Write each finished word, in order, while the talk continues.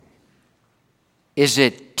Is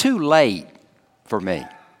it too late for me?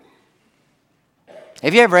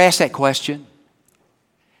 Have you ever asked that question?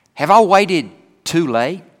 Have I waited too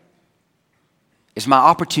late? Is my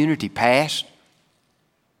opportunity past?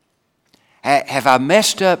 Have I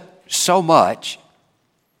messed up so much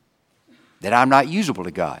that I'm not usable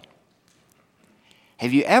to God?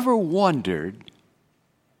 Have you ever wondered,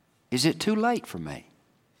 is it too late for me?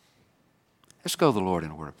 Let's go to the Lord in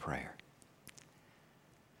a word of prayer.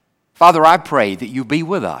 Father, I pray that you be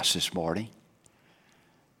with us this morning.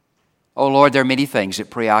 Oh Lord, there are many things that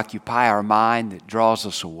preoccupy our mind, that draws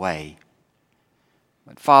us away.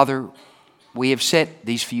 But Father, we have set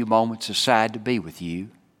these few moments aside to be with you.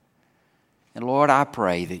 And Lord, I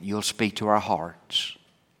pray that you'll speak to our hearts.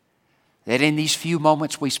 That in these few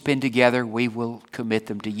moments we spend together, we will commit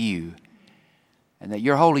them to you. And that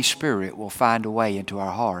your Holy Spirit will find a way into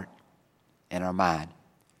our heart and our mind.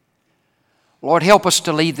 Lord, help us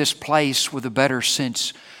to leave this place with a better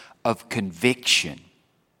sense of conviction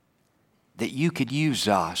that you could use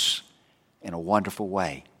us in a wonderful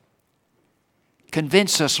way.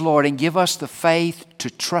 Convince us, Lord, and give us the faith to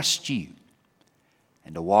trust you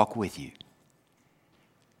and to walk with you.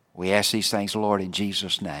 We ask these things, Lord, in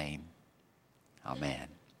Jesus' name. Amen.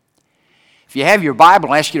 If you have your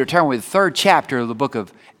Bible, I ask you to turn with the 3rd chapter of the book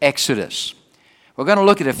of Exodus. We're going to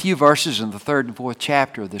look at a few verses in the 3rd and 4th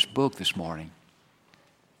chapter of this book this morning.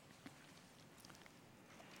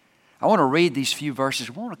 I want to read these few verses.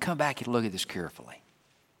 I want to come back and look at this carefully.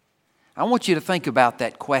 I want you to think about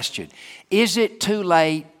that question. Is it too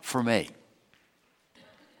late for me?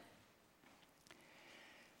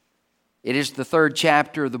 It is the 3rd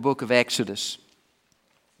chapter of the book of Exodus.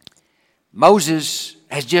 Moses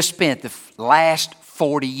has just spent the last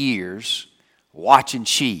 40 years watching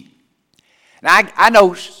sheep. Now, I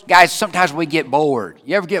know, guys, sometimes we get bored.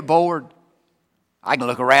 You ever get bored? I can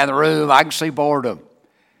look around the room. I can see boredom.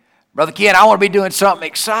 Brother Ken, I want to be doing something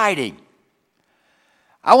exciting.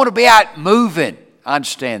 I want to be out moving. I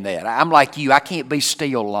understand that. I'm like you. I can't be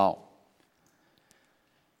still long.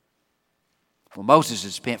 Well, Moses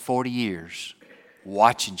had spent 40 years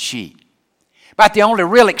watching sheep. About the only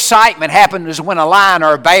real excitement happened is when a lion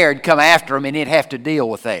or a bear would come after him and he'd have to deal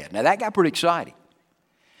with that. Now, that got pretty exciting.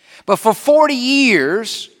 But for 40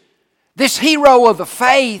 years, this hero of the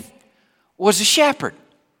faith was a shepherd.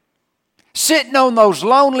 Sitting on those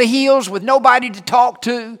lonely hills with nobody to talk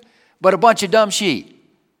to but a bunch of dumb sheep.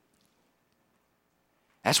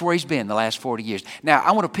 That's where he's been the last 40 years. Now,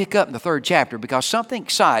 I want to pick up in the 3rd chapter because something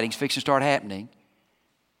exciting is fixing to start happening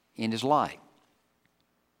in his life.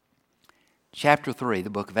 Chapter 3, the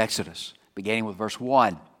book of Exodus, beginning with verse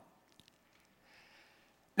 1.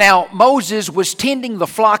 Now, Moses was tending the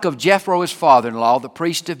flock of Jethro, his father-in-law, the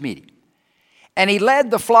priest of Midian. And he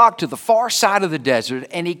led the flock to the far side of the desert,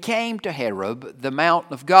 and he came to Horeb, the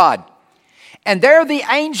mountain of God. And there the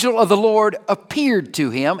angel of the Lord appeared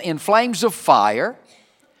to him in flames of fire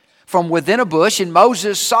from within a bush, and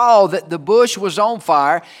Moses saw that the bush was on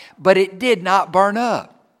fire, but it did not burn up.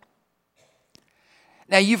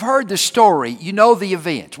 Now, you've heard the story. You know the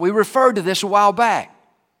events. We referred to this a while back.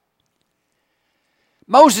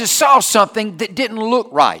 Moses saw something that didn't look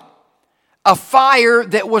right. A fire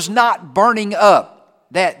that was not burning up,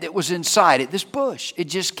 that was inside it. This bush, it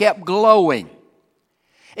just kept glowing.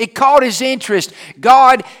 It caught his interest.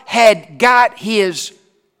 God had got his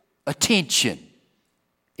attention,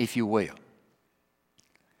 if you will.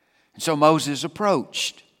 And so Moses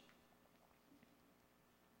approached.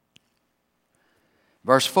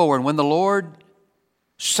 Verse 4, and when the Lord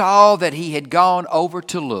saw that he had gone over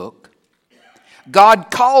to look, God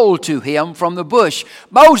called to him from the bush,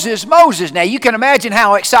 Moses, Moses. Now you can imagine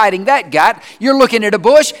how exciting that got. You're looking at a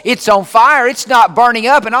bush, it's on fire, it's not burning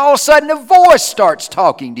up, and all of a sudden a voice starts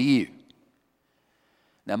talking to you.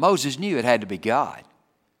 Now Moses knew it had to be God.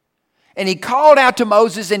 And he called out to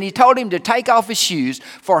Moses and he told him to take off his shoes,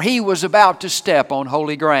 for he was about to step on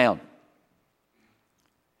holy ground.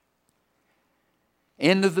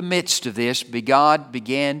 Into the midst of this, God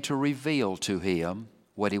began to reveal to him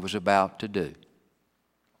what he was about to do.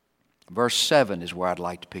 Verse 7 is where I'd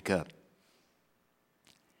like to pick up.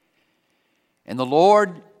 And the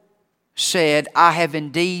Lord said, I have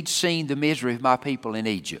indeed seen the misery of my people in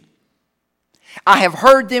Egypt. I have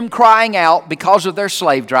heard them crying out because of their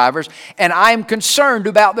slave drivers, and I am concerned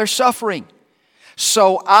about their suffering.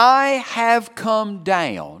 So I have come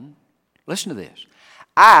down, listen to this,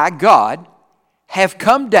 I, God, have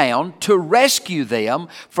come down to rescue them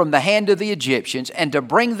from the hand of the Egyptians and to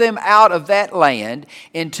bring them out of that land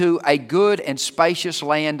into a good and spacious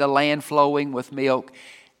land, a land flowing with milk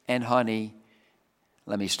and honey.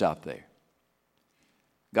 Let me stop there.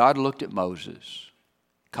 God looked at Moses,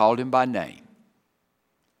 called him by name,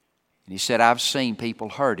 and he said, I've seen people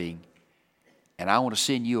hurting, and I want to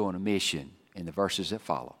send you on a mission in the verses that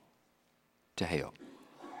follow to help.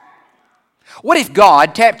 What if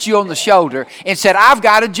God tapped you on the shoulder and said, I've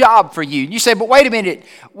got a job for you? And you say, but wait a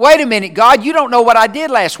minute, God, you don't know what I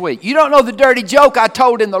did last week. You don't know the dirty joke I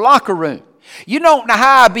told in the locker room. You don't know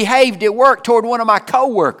how I behaved at work toward one of my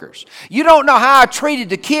coworkers. You don't know how I treated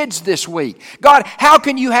the kids this week. God, how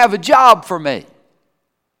can you have a job for me?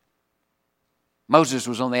 Moses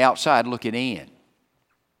was on the outside looking in.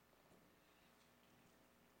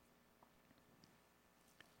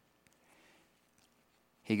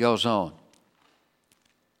 He goes on.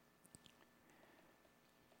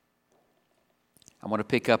 I'm going to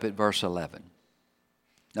pick up at verse 11.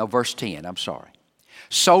 No, verse 10, I'm sorry.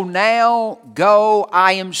 So now go,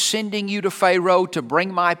 I am sending you to Pharaoh to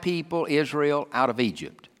bring my people Israel out of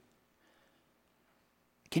Egypt.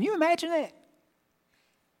 Can you imagine that?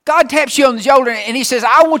 God taps you on the shoulder and he says,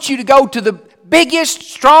 I want you to go to the biggest,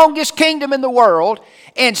 strongest kingdom in the world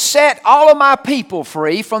and set all of my people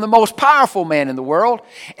free from the most powerful man in the world.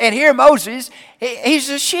 And here Moses, he's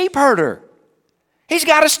a sheep herder. He's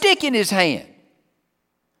got a stick in his hand.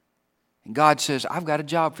 And God says, I've got a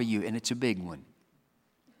job for you, and it's a big one.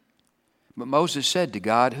 But Moses said to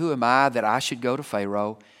God, who am I that I should go to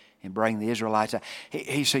Pharaoh and bring the Israelites out?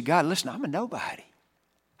 He said, God, listen, I'm a nobody.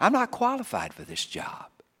 I'm not qualified for this job.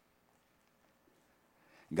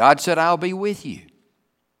 God said, I'll be with you.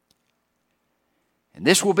 And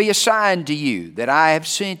this will be a sign to you that I have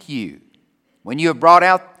sent you. When you have brought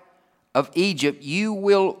out of Egypt, you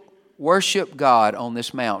will worship God on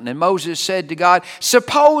this mountain. And Moses said to God,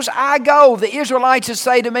 suppose I go, the Israelites will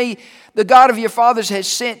say to me, the God of your fathers has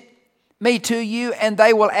sent me to you, and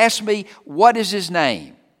they will ask me, what is his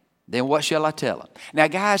name? Then what shall I tell them? Now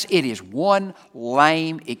guys, it is one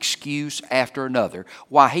lame excuse after another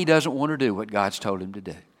why he doesn't want to do what God's told him to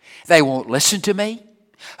do. They won't listen to me.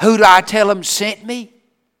 Who do I tell them sent me?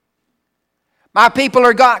 My people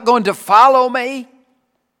are not going to follow me.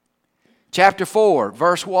 Chapter 4,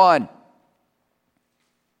 verse 1.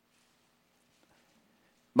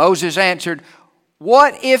 Moses answered,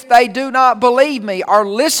 what if they do not believe me or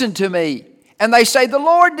listen to me? And they say, the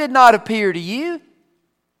Lord did not appear to you.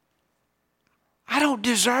 I don't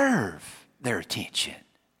deserve their attention.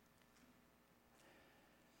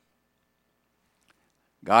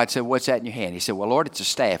 God said, what's that in your hand? He said, well, Lord, it's a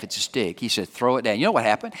staff, it's a stick. He said, throw it down. You know what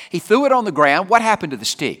happened? He threw it on the ground. What happened to the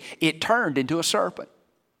stick? It turned into a serpent.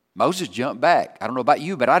 Moses jumped back. I don't know about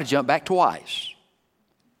you, but I'd have jumped back twice.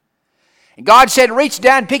 And God said, reach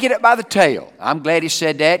down and pick it up by the tail. I'm glad he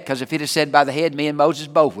said that, because if he'd have said by the head, me and Moses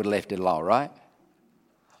both would have left it alone, right?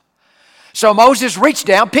 So Moses reached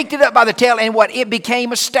down, picked it up by the tail, and it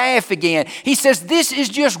became a staff again. He says, this is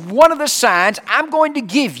just one of the signs I'm going to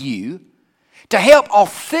give you to help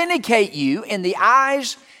authenticate you in the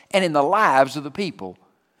eyes and in the lives of the people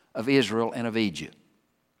of Israel and of Egypt.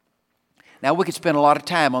 Now, we could spend a lot of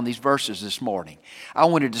time on these verses this morning. I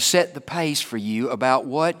wanted to set the pace for you about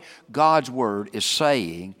what God's Word is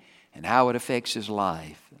saying and how it affects His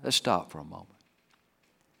life. Let's stop for a moment.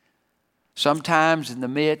 Sometimes in the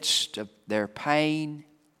midst of their pain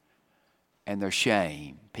and their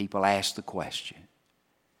shame, people ask the question,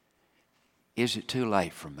 is it too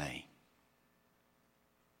late for me?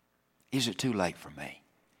 Is it too late for me?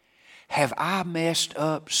 Have I messed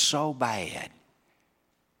up so bad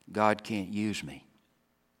God can't use me?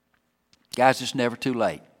 Guys, it's never too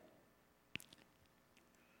late.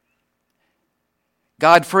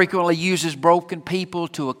 God frequently uses broken people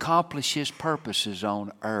to accomplish His purposes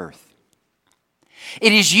on earth.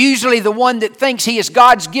 It is usually the one that thinks he is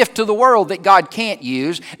God's gift to the world that God can't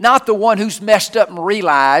use, not the one who's messed up and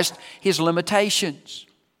realized his limitations.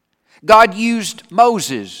 God used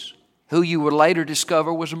Moses, who you would later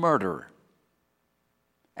discover was a murderer.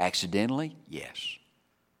 Accidentally? Yes.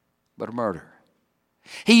 But a murderer.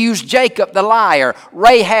 He used Jacob the liar,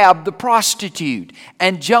 Rahab the prostitute,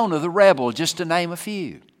 and Jonah the rebel, just to name a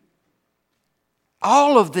few.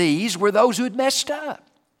 All of these were those who had messed up.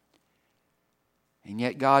 And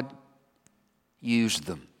yet God used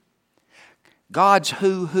them. God's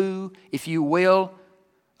who, if you will,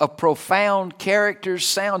 of profound characters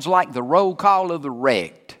sounds like the roll call of the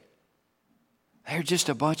wrecked. They're just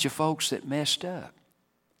a bunch of folks that messed up,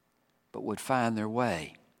 but would find their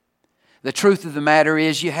way. The truth of the matter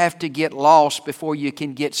is you have to get lost before you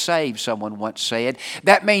can get saved, someone once said.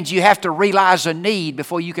 That means you have to realize a need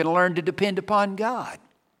before you can learn to depend upon God.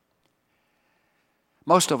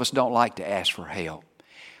 Most of us don't like to ask for help.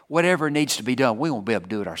 Whatever needs to be done, we won't be able to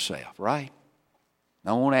do it ourselves, right? I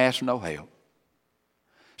don't want to ask for no help.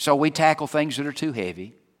 So we tackle things that are too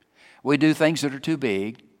heavy. We do things that are too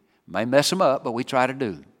big. May mess them up, but we try to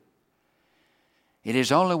do. It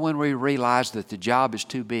is only when we realize that the job is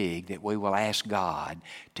too big that we will ask God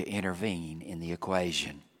to intervene in the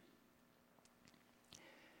equation.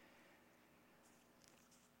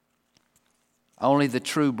 Only the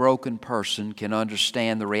true broken person can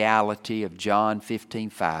understand the reality of John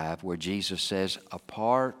 15:5, where Jesus says,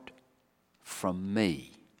 apart from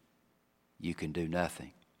me, you can do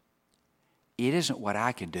nothing. It isn't what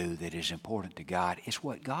I can do that is important to God. It's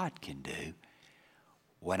what God can do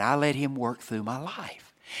when I let Him work through my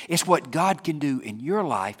life. It's what God can do in your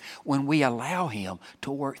life when we allow Him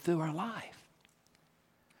to work through our life.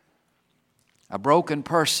 A broken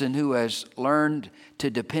person who has learned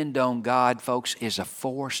to depend on God, folks, is a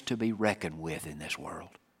force to be reckoned with in this world.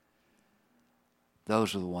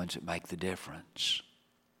 Those are the ones that make the difference.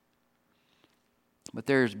 But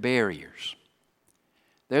there's barriers.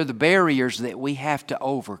 They're the barriers that we have to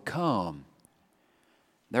overcome.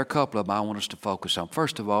 There are a couple of them I want us to focus on.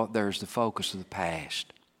 First of all, there's the focus of the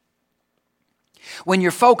past. When you're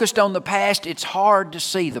focused on the past, it's hard to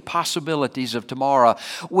see the possibilities of tomorrow.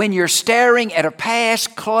 When you're staring at a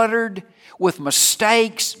past cluttered with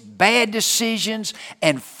mistakes, bad decisions,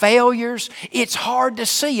 and failures, it's hard to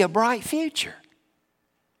see a bright future.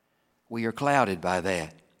 We are clouded by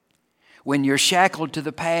that. When you're shackled to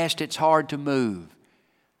the past, it's hard to move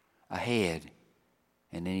ahead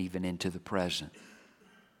and even into the present.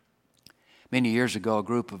 Many years ago, a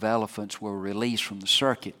group of elephants were released from the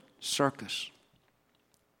circus.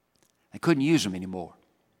 They couldn't use them anymore.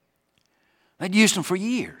 They'd used them for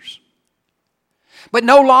years. But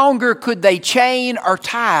no longer could they chain or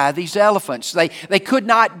tie these elephants. They could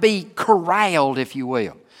not be corralled, if you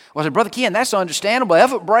will. Well, I said, Brother Ken, that's understandable.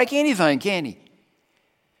 Elephant break anything, can he?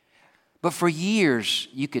 But for years,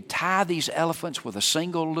 you could tie these elephants with a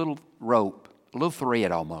single little rope, a little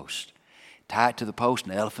thread almost. Tie it to the post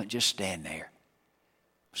and the elephant just stand there.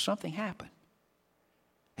 Something happened.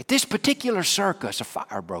 At this particular circus, a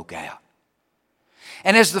fire broke out.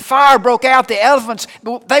 And as the fire broke out, the elephants,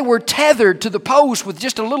 they were tethered to the post with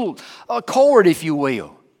just a little cord, if you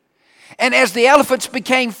will. And as the elephants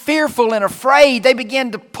became fearful and afraid, they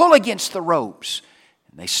began to pull against the ropes.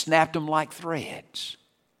 And they snapped them like threads.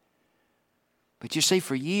 But you see,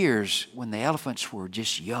 for years, when the elephants were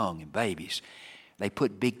just young and babies, they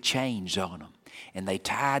put big chains on them. And they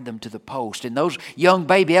tied them to the post. And those young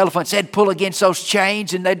baby elephants, they'd pull against those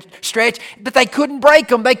chains and they'd stretch. But they couldn't break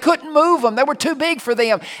them. They couldn't move them. They were too big for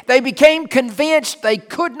them. They became convinced they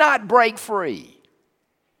could not break free.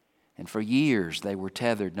 And for years, they were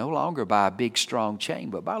tethered no longer by a big, strong chain,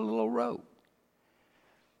 but by a little rope.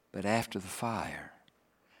 But after the fire,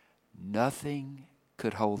 nothing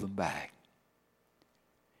could hold them back.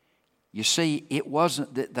 You see, it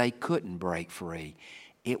wasn't that they couldn't break free.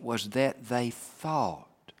 It was that they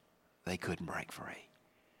thought they couldn't break free.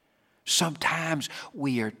 Sometimes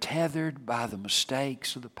we are tethered by the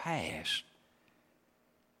mistakes of the past.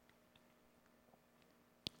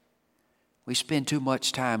 We spend too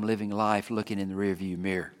much time living life looking in the rearview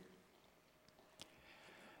mirror.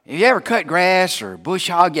 Have you ever cut grass or bush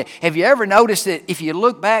hog? Have you ever noticed that if you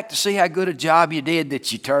look back to see how good a job you did,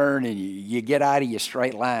 that you turn and you get out of your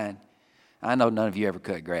straight line? I know none of you ever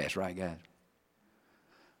cut grass, right, guys?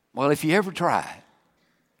 Well, if you ever try,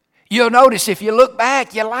 you'll notice if you look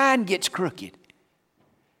back, your line gets crooked.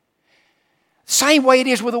 Same way it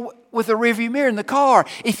is with a rearview mirror in the car.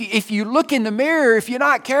 If you look in the mirror, if you're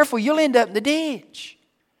not careful, you'll end up in the ditch.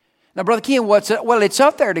 Now, Brother Ken, well, it's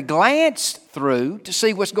up there to glance through to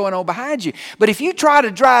see what's going on behind you. But if you try to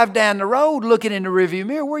drive down the road looking in the rearview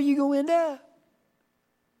mirror, where are you going to end up?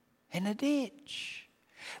 In the ditch.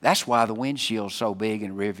 That's why the windshield's so big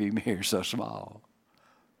and the rearview mirror's so small.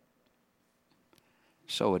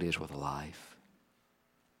 So it is with life.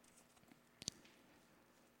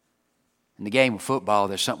 In the game of football,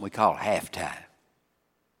 there's something we call halftime.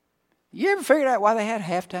 You ever figured out why they had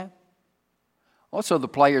halftime? Well, so the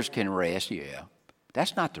players can rest, yeah.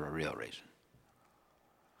 That's not the real reason.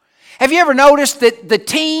 Have you ever noticed that the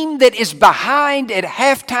team that is behind at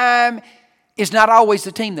halftime is not always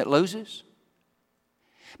the team that loses?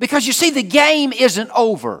 Because you see, the game isn't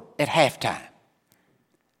over at halftime.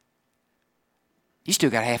 You still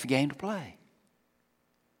got half a game to play.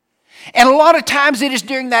 And a lot of times it is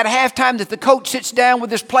during that halftime that the coach sits down with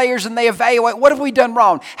his players and they evaluate, what have we done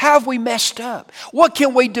wrong? How have we messed up? What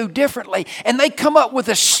can we do differently? And they come up with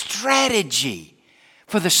a strategy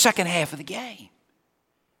for the second half of the game.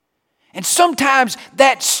 And sometimes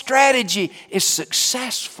that strategy is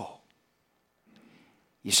successful.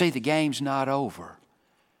 You see, the game's not over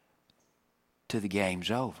till the game's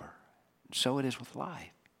over. So it is with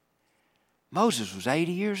life. Moses was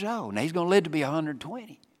 80 years old. Now he's going to live to be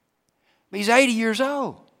 120. But he's 80 years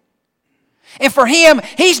old. And for him,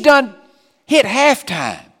 he's hit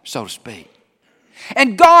halftime, so to speak.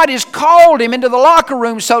 And God has called him into the locker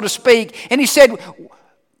room, so to speak. And he said,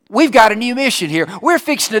 we've got a new mission here. We're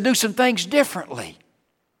fixing to do some things differently.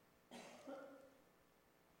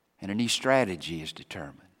 And a new strategy is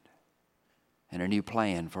determined. And a new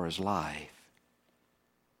plan for his life.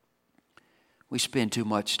 We spend too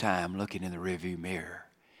much time looking in the rearview mirror.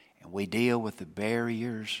 And we deal with the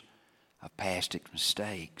barriers of past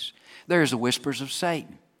mistakes. There's the whispers of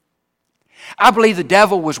Satan. I believe the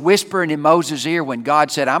devil was whispering in Moses' ear when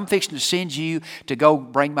God said, I'm fixing to send you to go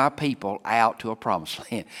bring my people out to a promised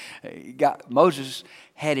land. Moses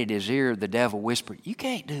had in his ear the devil whispered, you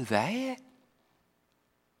can't do that.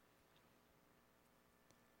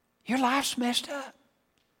 Your life's messed up.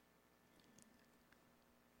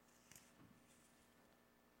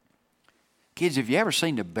 Kids, have you ever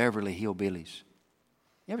seen the Beverly Hillbillies?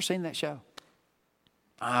 You ever seen that show?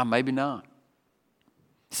 Maybe not.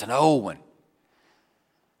 It's an old one.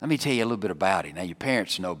 Let me tell you a little bit about it. Now, your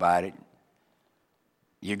parents know about it.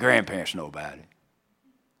 Your grandparents know about it.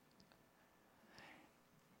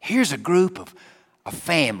 Here's a group of a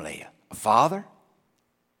family. A father,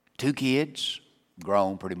 2 kids,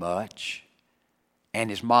 grown pretty much, and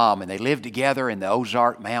his mom. And they live together in the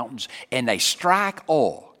Ozark Mountains, and they strike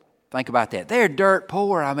oil. Think about that. They're dirt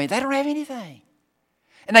poor. I mean, they don't have anything.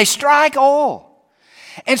 And they strike oil.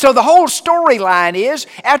 And so the whole storyline is,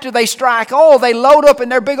 after they strike oil, they load up in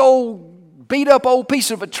their big old, beat up old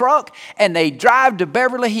piece of a truck, and they drive to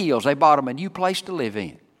Beverly Hills. They bought them a new place to live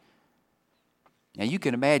in. Now you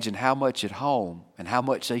can imagine how much at home and how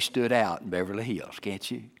much they stood out in Beverly Hills, can't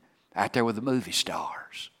you? Out there with the movie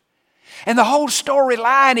stars. And the whole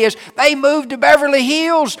storyline is they moved to Beverly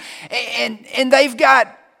Hills and they've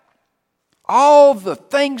got all the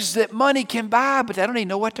things that money can buy, but they don't even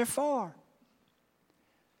know what they're for.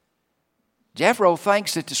 Jethro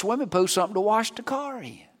thinks that the swimming pool's something to wash the car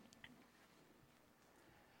in.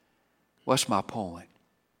 What's my point?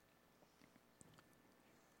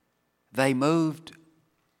 They moved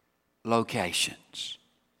locations,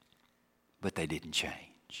 but they didn't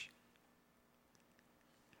change.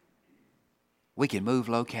 We can move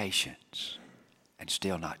locations and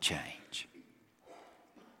still not change.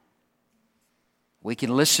 We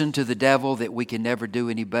can listen to the devil that we can never do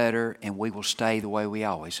any better, and we will stay the way we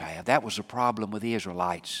always have. That was the problem with the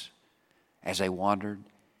Israelites as they wandered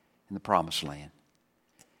in the Promised Land.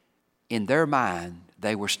 In their mind,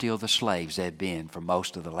 they were still the slaves they had been for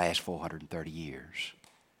most of the last 430 years.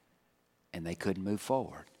 And they couldn't move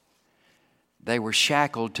forward. They were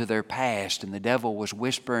shackled to their past, and the devil was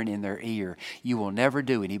whispering in their ear, you will never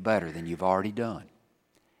do any better than you've already done.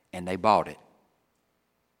 And they bought it.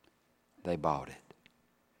 They bought it.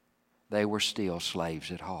 They were still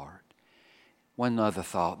slaves at heart. One other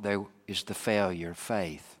thought, there is the failure of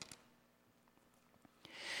faith.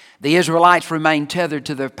 The Israelites remained tethered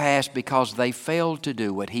to their past because they failed to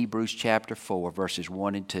do what Hebrews chapter 4 verses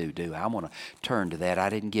 1 and 2 do. I want to turn to that. I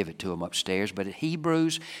didn't give it to them upstairs, but at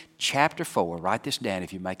Hebrews chapter 4, write this down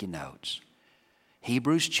if you're making notes.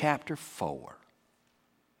 Hebrews chapter 4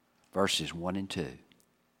 verses 1 and 2.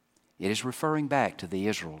 It is referring back to the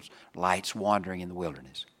Israelites wandering in the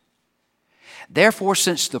wilderness. Therefore,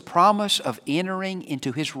 since the promise of entering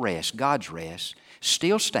into his rest, God's rest,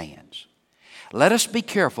 still stands, let us be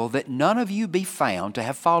careful that none of you be found to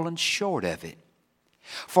have fallen short of it.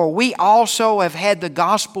 For we also have had the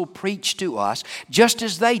gospel preached to us, just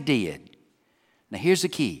as they did. Now here's the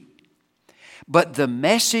key. But the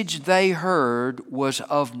message they heard was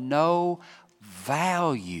of no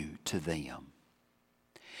value to them,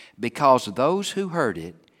 because those who heard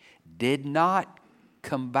it did not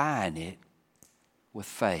combine it with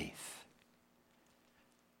faith.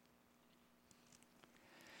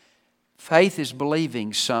 Faith is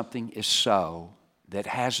believing something is so that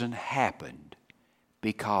hasn't happened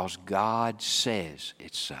because God says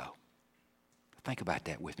it's so. Think about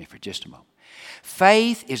that with me for just a moment.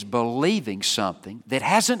 Faith is believing something that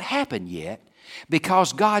hasn't happened yet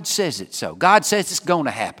because God says it's so. God says it's going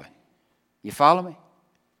to happen. You follow me?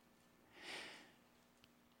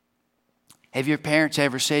 Have your parents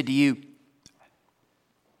ever said to you,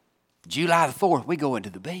 July the 4th, we go into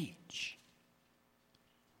the beach?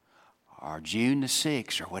 Or June the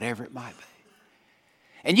 6th, or whatever it might be.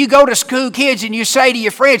 And you go to school, kids, and you say to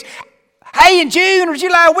your friends, hey, in June or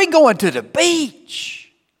July, we going to the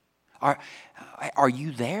beach. Are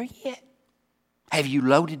you there yet? Have you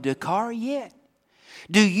loaded the car yet?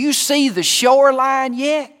 Do you see the shoreline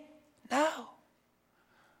yet? No.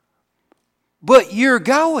 But you're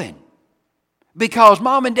going because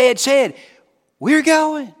Mom and Dad said, we're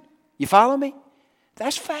going. You follow me?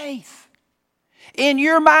 That's faith. In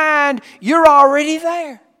your mind, you're already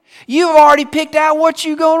there. You've already picked out what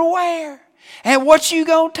you're going to wear and what you're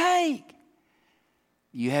going to take.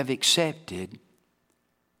 You have accepted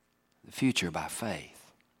the future by faith.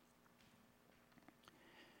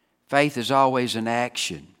 Faith is always an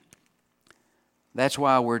action. That's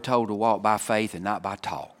why we're told to walk by faith and not by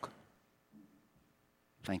talk.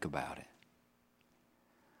 Think about it.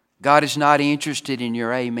 God is not interested in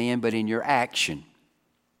your amen, but in your action.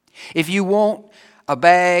 If you want a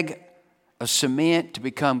bag of cement to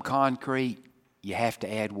become concrete, you have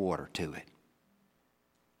to add water to it.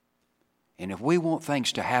 And if we want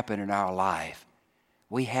things to happen in our life,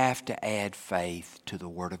 we have to add faith to the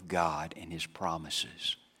Word of God and His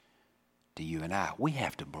promises to you and I. We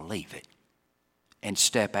have to believe it and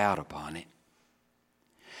step out upon it.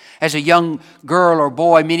 As a young girl or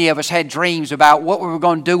boy, many of us had dreams about what we were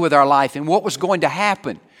going to do with our life and what was going to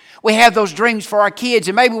happen. We have those dreams for our kids,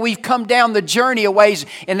 and maybe we've come down the journey a ways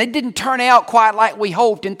and it didn't turn out quite like we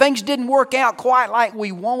hoped, and things didn't work out quite like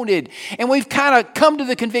we wanted, and we've kind of come to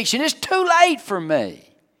the conviction, it's too late for me.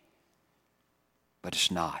 But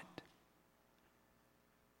it's not.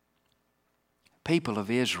 People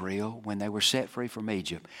of Israel, when they were set free from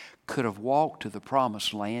Egypt, could have walked to the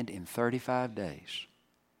promised land in 35 days.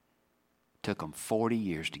 It took them 40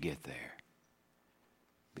 years to get there.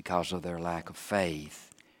 Because of their lack of faith,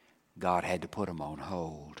 God had to put them on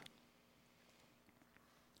hold.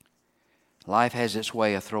 Life has its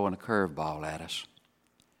way of throwing a curveball at us.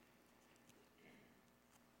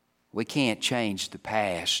 We can't change the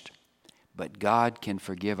past, but God can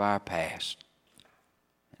forgive our past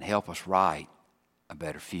and help us write a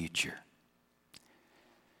better future.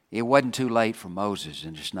 It wasn't too late for Moses,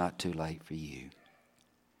 and it's not too late for you.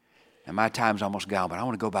 Now, my time's almost gone, but I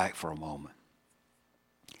want to go back for a moment.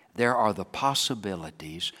 There are the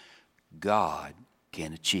possibilities God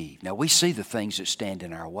can achieve. Now, we see the things that stand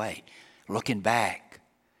in our way. Looking back,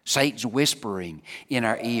 Satan's whispering in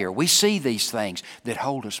our ear. We see these things that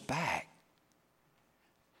hold us back.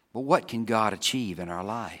 But what can God achieve in our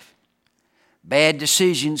life? Bad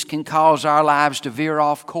decisions can cause our lives to veer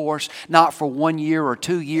off course, not for 1 year or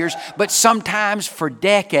 2 years, but sometimes for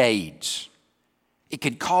decades. It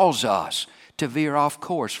could cause us to veer off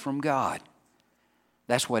course from God.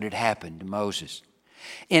 That's what had happened to Moses.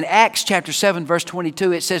 In Acts chapter 7, verse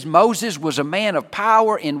 22, it says Moses was a man of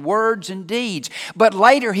power in words and deeds. But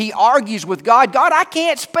later he argues with God, God, I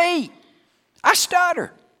can't speak. I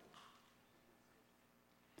stutter.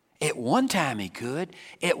 At one time he could.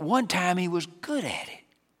 At one time he was good at it,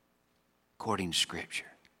 according to Scripture.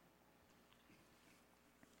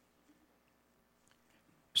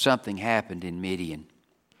 Something happened in Midian.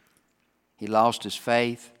 He lost his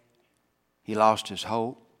faith. He lost his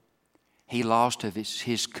hope. He lost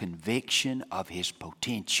his conviction of his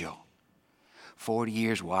potential. 40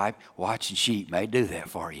 years watching sheep may do that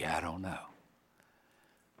for you. I don't know.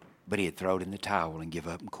 But he had thrown in the towel and give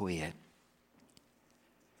up and quit.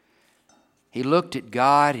 He looked at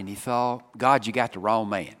God and he thought, God, you got the wrong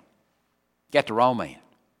man. You got the wrong man.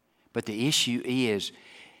 But the issue is,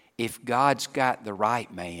 if God's got the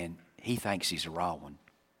right man, he thinks he's the wrong one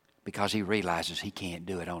because he realizes he can't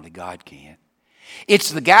do it. Only God can.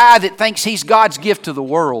 It's the guy that thinks he's God's gift to the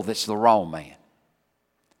world that's the wrong man.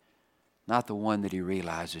 Not the one that he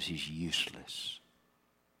realizes he's useless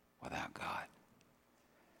without God.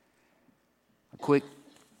 A quick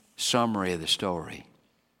summary of the story.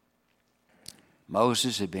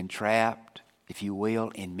 Moses had been trapped, if you will,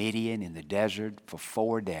 in Midian in the desert for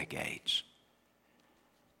 4 decades.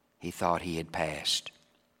 He thought he had passed.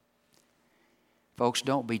 Folks,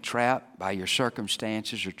 don't be trapped by your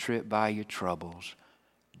circumstances or tripped by your troubles.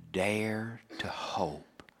 Dare to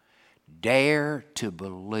hope. Dare to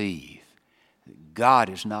believe that God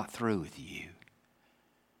is not through with you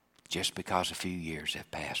just because a few years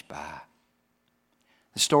have passed by.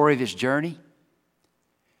 The story of his journey,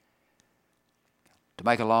 to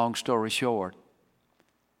make a long story short,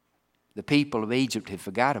 the people of Egypt had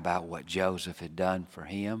forgot about what Joseph had done for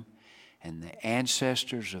him. And the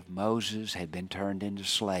ancestors of Moses had been turned into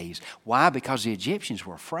slaves. Why? Because the Egyptians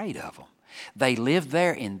were afraid of them. They lived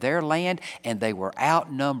there in their land and they were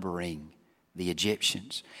outnumbering the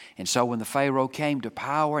Egyptians. And so when the Pharaoh came to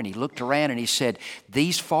power and he looked around and he said,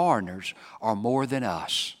 these foreigners are more than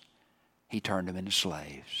us, he turned them into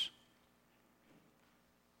slaves.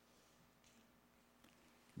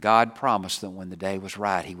 God promised that when the day was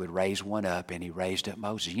right, he would raise one up, and he raised up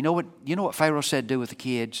Moses. You know what Pharaoh said do with the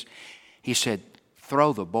kids? He said,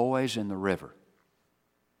 throw the boys in the river.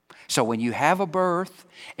 So when you have a birth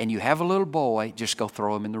and you have a little boy, just go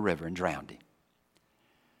throw him in the river and drown him.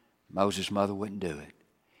 Moses' mother wouldn't do it.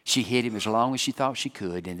 She hid him as long as she thought she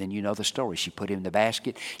could, and then you know the story. She put him in the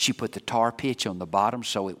basket. She put the tar pitch on the bottom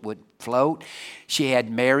so it wouldn't float. She had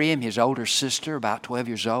Miriam, his older sister, about 12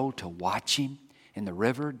 years old, to watch him in the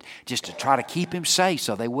river, just to try to keep him safe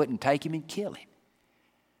so they wouldn't take him and kill him.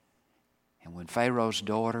 And when Pharaoh's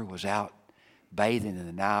daughter was out bathing in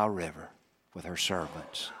the Nile River with her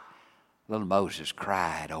servants, little Moses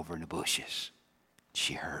cried over in the bushes.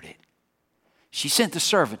 She heard it. She sent the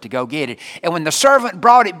servant to go get it. And when the servant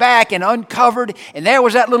brought it back and uncovered, and there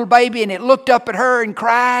was that little baby, and it looked up at her and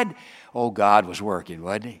cried, oh, God was working,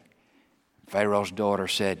 wasn't he? Pharaoh's daughter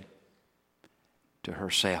said to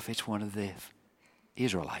herself, it's one of the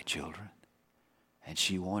Israelite children. And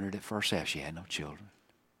she wondered at first how she had no children.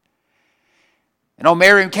 And old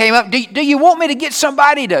Miriam came up, do you want me to get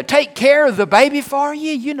somebody to take care of the baby for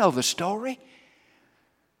you? You know the story.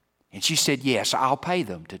 And she said, yes, I'll pay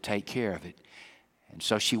them to take care of it. And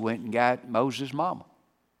so she went and got Moses' mama.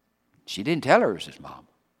 She didn't tell her it was his mama.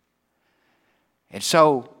 And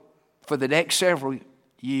so for the next several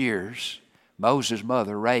years, Moses'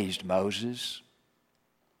 mother raised Moses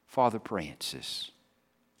for the princess.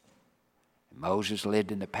 And Moses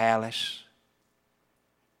lived in the palace.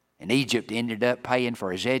 And Egypt ended up paying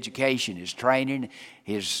for his education, his training,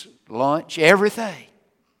 his lunch, everything.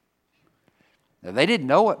 Now, they didn't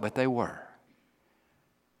know it, but they were.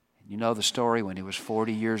 You know the story when he was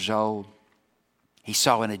 40 years old. He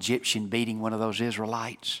saw an Egyptian beating one of those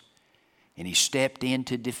Israelites. And he stepped in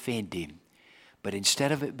to defend him. But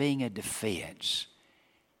instead of it being a defense,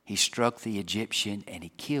 he struck the Egyptian and he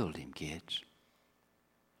killed him, kids.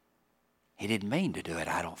 He didn't mean to do it,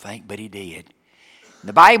 I don't think, but he did.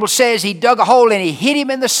 The Bible says he dug a hole and he hit him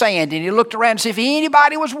in the sand. And he looked around to see if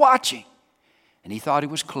anybody was watching. And he thought he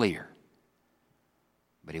was clear.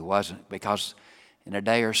 But he wasn't, because in a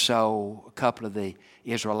day or so, a couple of the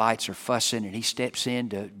Israelites are fussing, and he steps in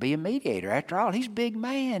to be a mediator. After all, he's a big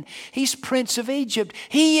man. He's Prince of Egypt.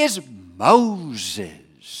 He is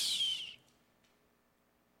Moses.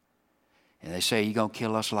 And they say, you're going to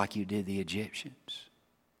kill us like you did the Egyptians.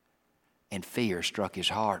 And fear struck his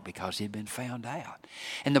heart because he'd been found out.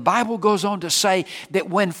 And the Bible goes on to say that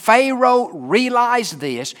when Pharaoh realized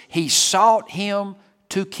this, he sought him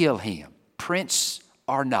to kill him, prince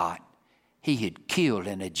or not. He had killed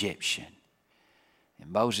an Egyptian.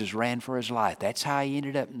 And Moses ran for his life. That's how he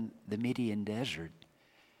ended up in the Midian desert.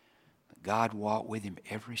 But God walked with him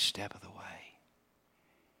every step of the way.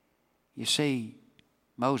 You see,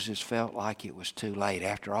 Moses felt like it was too late.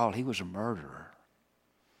 After all, he was a murderer.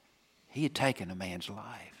 He had taken a man's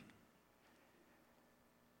life.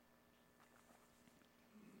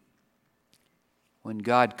 When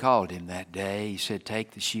God called him that day, he said,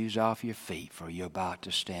 take the shoes off your feet, for you're about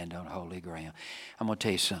to stand on holy ground. I'm going to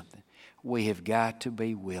tell you something. We have got to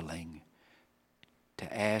be willing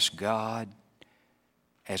to ask God,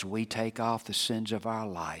 as we take off the sins of our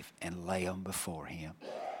life and lay them before him,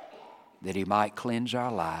 that he might cleanse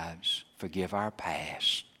our lives, forgive our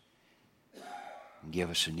past, and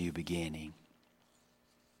give us a new beginning.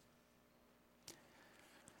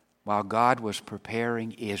 While God was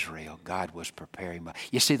preparing Israel, God was preparing.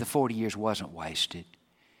 You see, the 40 years wasn't wasted,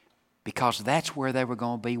 because that's where they were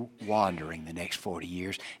going to be wandering the next 40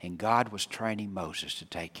 years, and God was training Moses to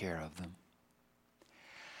take care of them.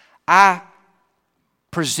 I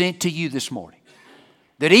present to you this morning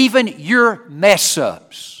that even your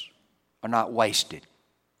mess-ups are not wasted.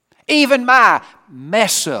 Even my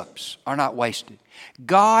mess-ups are not wasted.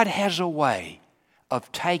 God has a way of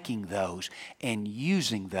taking those and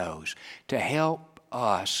using those to help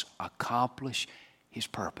us accomplish his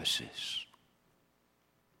purposes.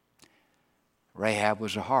 Rahab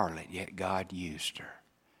was a harlot, yet God used her.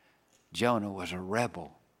 Jonah was a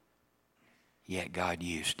rebel, yet God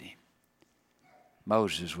used him.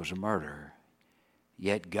 Moses was a murderer,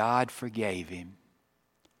 yet God forgave him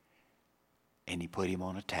and he put him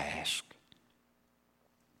on a task.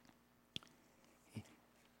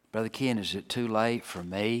 Brother Ken, is it too late for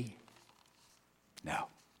me? No.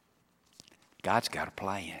 God's got a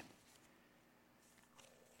plan.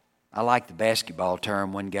 I like the basketball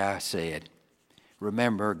term one guy said.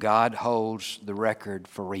 Remember, God holds the record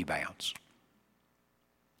for rebounds.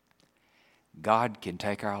 God can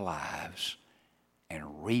take our lives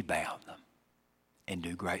and rebound them and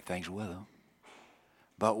do great things with them.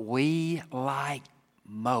 But we, like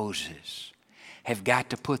Moses, have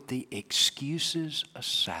got to put the excuses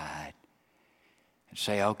aside and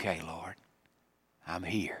say, okay, Lord, I'm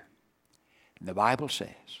here. And the Bible says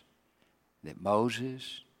that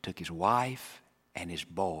Moses took his wife and his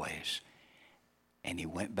boys, and he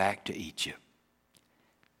went back to Egypt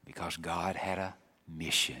because God had a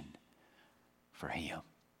mission for him.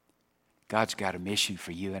 God's got a mission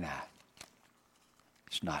for you and I.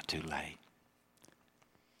 It's not too late.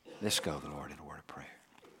 Let's go to the Lord in a word of prayer.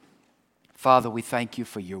 Father, we thank you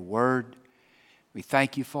for your word. We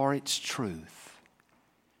thank you for its truth.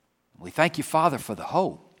 We thank you, Father, for the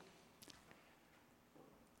hope.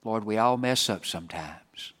 Lord, we all mess up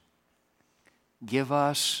sometimes. Give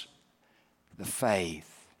us the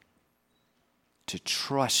faith to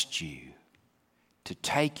trust you, to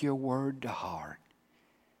take your word to heart,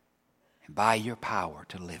 and by your power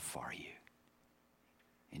to live for you.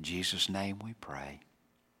 In Jesus' name we pray.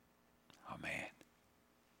 Amen.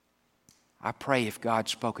 I pray if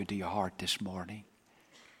God's spoken to your heart this morning,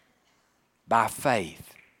 by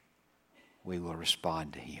faith, we will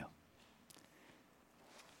respond to him.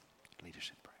 Lead us in